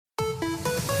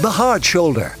The Hard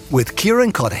Shoulder with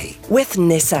Kieran with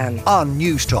Nissan on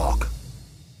News Talk.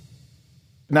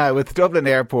 Now, with Dublin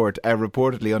Airport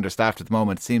reportedly understaffed at the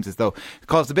moment, it seems as though it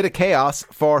caused a bit of chaos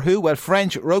for who? Well,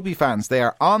 French rugby fans. They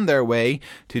are on their way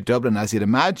to Dublin, as you'd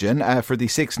imagine, for the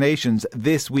Six Nations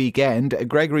this weekend.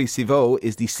 Gregory Sevault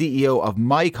is the CEO of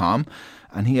MyComm,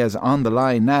 and he is on the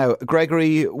line now.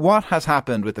 Gregory, what has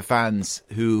happened with the fans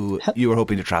who you were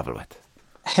hoping to travel with?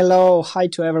 Hello, hi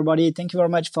to everybody. Thank you very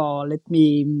much for letting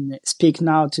me speak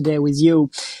now today with you.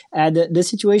 The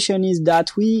situation is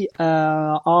that we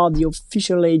are the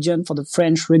official agent for the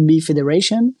French Rugby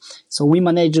Federation. So we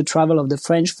manage the travel of the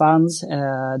French fans.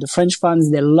 The French fans,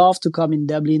 they love to come in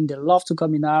Dublin. They love to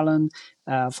come in Ireland.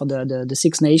 For the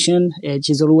Six Nations. It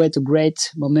is always a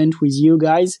great moment with you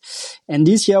guys. And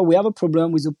this year we have a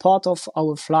problem with a part of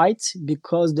our flight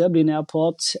because Dublin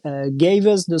Airport gave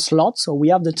us the slot. So we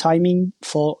have the timing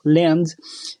for land,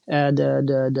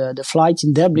 the flight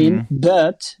in Dublin,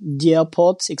 but the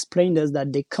airport explained us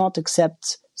that they can't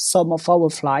accept some of our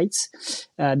flights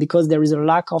because there is a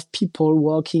lack of people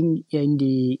working in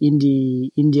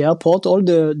the airport. All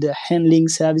the handling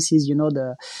services, you know,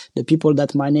 the people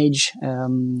that manage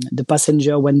the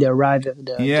passenger when they arrive,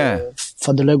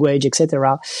 for the luggage,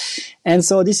 etc. And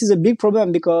so this is a big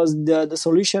problem because the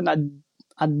solution at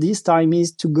this time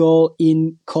is to go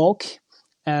in Cork.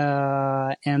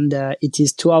 And it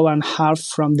is 2.5 hours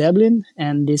from Dublin,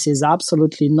 and this is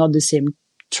absolutely not the same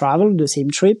travel, the same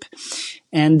trip.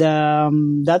 And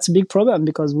that's a big problem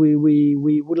because we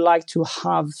would like to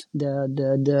have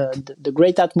the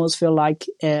great atmosphere like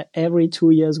every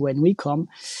 2 years when we come.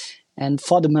 And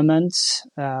for the moment,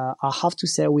 I have to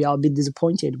say we are a bit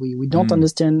disappointed. We don't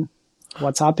understand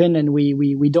what's happened, and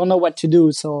we don't know what to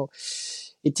do. So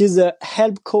it is a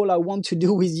help call I want to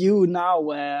do with you now.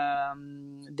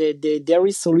 There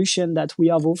is solution that we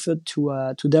have offered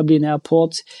to Dublin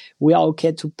Airport. We are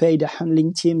okay to pay the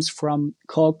handling teams from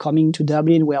Cork coming to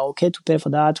Dublin. We are okay to pay for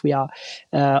that. We are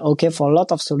okay for a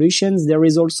lot of solutions. There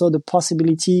is also the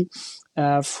possibility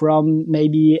from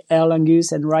maybe Aer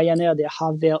Lingus and Ryanair. They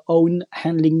have their own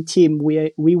handling team.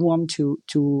 We want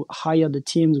to hire the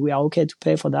teams. We are okay to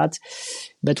pay for that.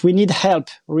 But we need help.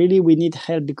 Really, we need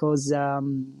help because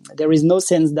there is no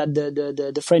sense that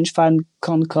the French fan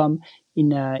can't come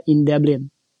in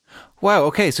Dublin. Wow,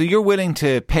 okay. So you're willing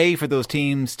to pay for those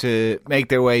teams to make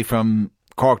their way from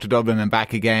Cork to Dublin and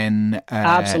back again.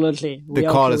 Absolutely. The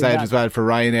call is out as well for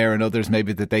Ryanair and others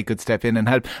maybe that they could step in and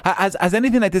help. Has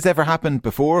anything like this ever happened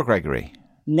before, Gregory?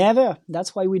 Never.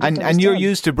 That's why we don't understand. And you're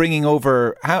used to bringing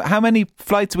over, how many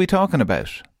flights are we talking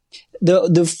about?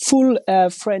 The full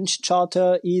French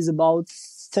charter is about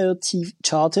 30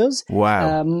 charters.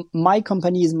 Wow. My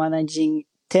company is managing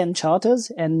 10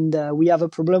 charters, and we have a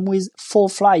problem with 4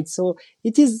 flights. So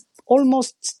it is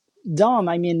almost done.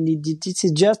 I mean, this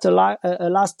is just a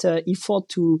last effort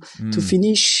to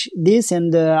finish this,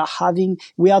 and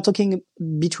we are talking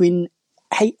between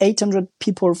 800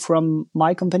 people from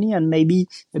my company and maybe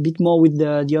a bit more with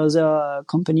the other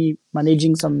company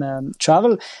managing some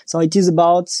travel. So it is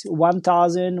about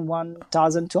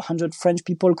 1,200 French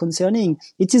people concerning.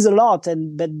 It is a lot,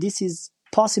 but this is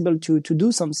possible to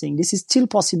do something. This is still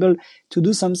possible to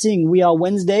do something. We are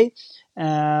Wednesday.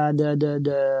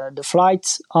 The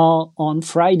flights are on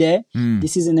Friday.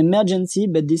 This is an emergency,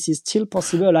 but this is still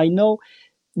possible. I know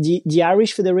the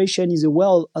Irish Federation is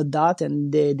aware of that,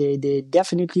 and they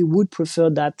definitely would prefer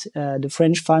that the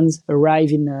French fans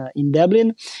arrive in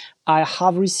Dublin. I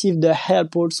have received the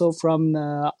help also from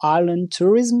Ireland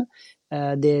Tourism,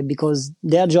 because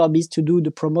their job is to do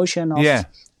the promotion of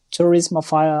tourism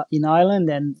in Ireland,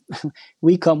 and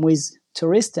we come with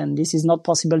tourists, and this is not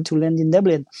possible to land in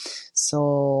Dublin.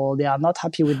 So they are not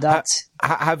happy with that.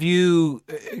 Have you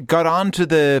got on to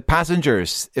the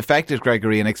passengers affected,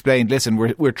 Gregory, and explained, listen,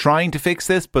 we're trying to fix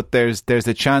this, but there's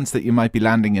a chance that you might be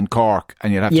landing in Cork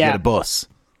and you'll have to get a bus?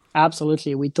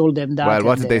 Absolutely. We told them that. Well,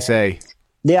 what did they say?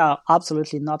 They are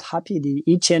absolutely not happy.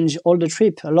 It changed all the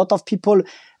trip. A lot of people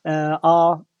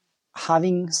are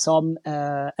having some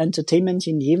entertainment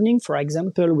in the evening. For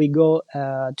example, we go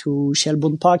to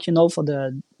Shelbourne Park, for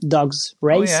the dogs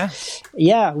race. Oh,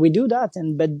 yeah, we do that.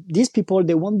 But these people,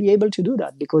 they won't be able to do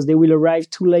that because they will arrive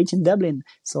too late in Dublin.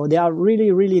 So they are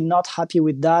really, really not happy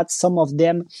with that. Some of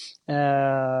them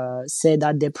say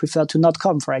that they prefer to not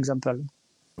come, for example.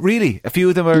 Really? A few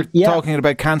of them are talking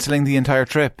about cancelling the entire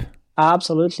trip?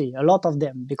 Absolutely. A lot of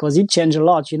them, because it changed a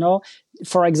lot.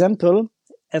 For example,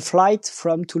 a flight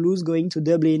from Toulouse going to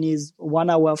Dublin is 1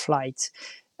 hour flight.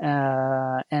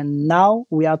 And now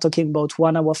we are talking about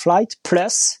 1 hour flight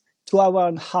plus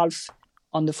 2.5 hours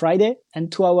on the Friday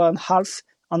and 2.5 hours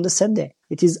on the Sunday.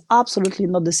 It is absolutely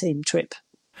not the same trip.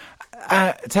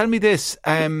 Tell me this,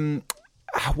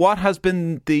 what has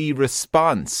been the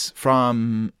response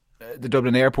from the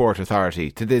Dublin Airport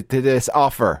Authority to this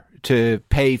offer to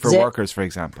pay for workers, for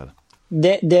example?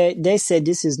 They said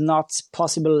this is not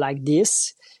possible like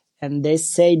this. And they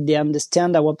say they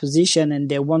understand our position and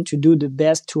they want to do the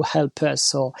best to help us.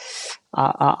 So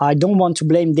I don't want to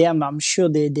blame them. I'm sure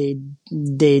they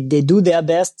do their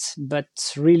best, but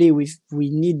really we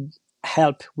need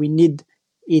help. We need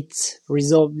it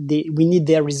resolved. We need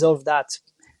their resolve that.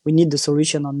 We need the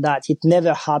solution on that. It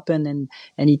never happened, and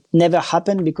it never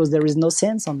happened because there is no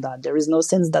sense on that. There is no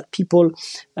sense that people.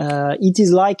 It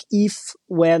is like if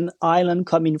when Ireland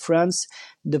come in France,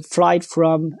 the flight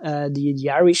from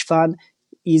the Irish fan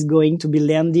is going to be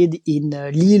landed in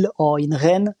Lille or in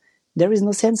Rennes. There is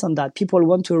no sense on that. People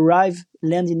want to arrive,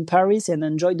 land in Paris, and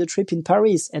enjoy the trip in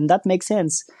Paris, and that makes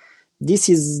sense. This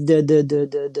is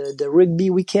the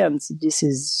rugby weekend. This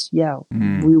is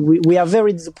we are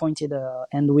very disappointed,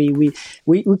 and we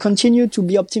continue to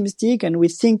be optimistic, and we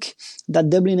think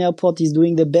that Dublin Airport is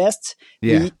doing the best.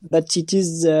 But it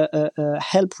is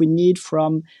help we need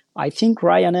from. I think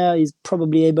Ryanair is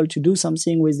probably able to do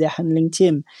something with their handling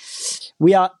team.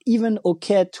 We are even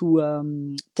okay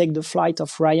to take the flight of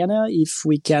Ryanair if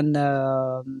we can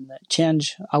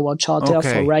change our charter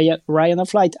for Ryanair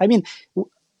flight. I mean.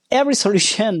 Every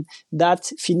solution that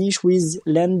finish with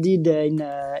landed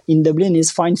in Dublin is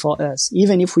fine for us.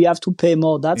 Even if we have to pay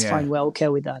more, that's fine. We're okay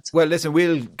with that. Well, listen,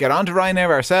 we'll get on to Ryanair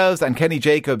ourselves, and Kenny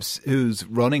Jacobs, who's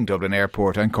running Dublin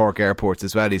Airport and Cork Airports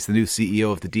as well. He's the new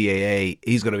CEO of the DAA.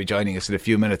 He's going to be joining us in a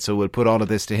few minutes, so we'll put all of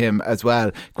this to him as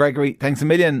well. Gregory, thanks a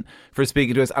million for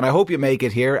speaking to us, and I hope you make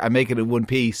it here and make it in one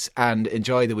piece and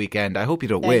enjoy the weekend. I hope you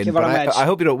don't win. I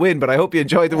hope you don't win, but I hope you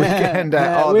enjoy the weekend.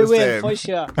 We will, for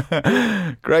sure.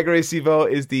 Gregory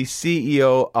Sevault is the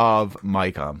CEO of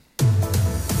MyComm.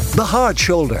 The Hard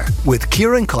Shoulder with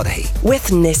Kieran Cuddihy. With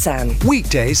Nissan.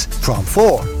 Weekdays from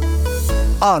 4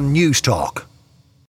 on News Talk.